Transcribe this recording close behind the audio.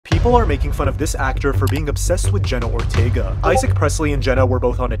People are making fun of this actor for being obsessed with Jenna Ortega. Isaac Presley and Jenna were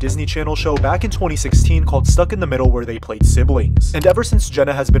both on a Disney Channel show back in 2016 called Stuck in the Middle, where they played siblings. And ever since,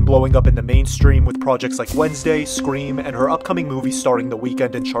 Jenna has been blowing up in the mainstream with projects like Wednesday, Scream, and her upcoming movie starring The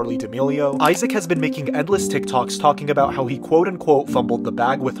Weeknd and Charli D'Amelio. Isaac has been making endless TikToks talking about how he quote-unquote fumbled the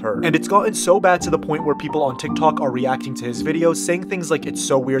bag with her. And it's gotten so bad to the point where people on TikTok are reacting to his videos, saying things like it's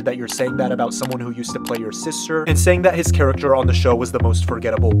so weird that you're saying that about someone who used to play your sister, and saying that his character on the show was the most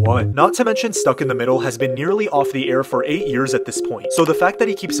forgettable one. Not to mention, Stuck in the Middle has been nearly off the air for 8 years at this point, so the fact that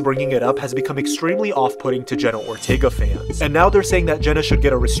he keeps bringing it up has become extremely off-putting to Jenna Ortega fans. And now they're saying that Jenna should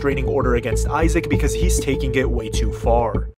get a restraining order against Isaac because he's taking it way too far.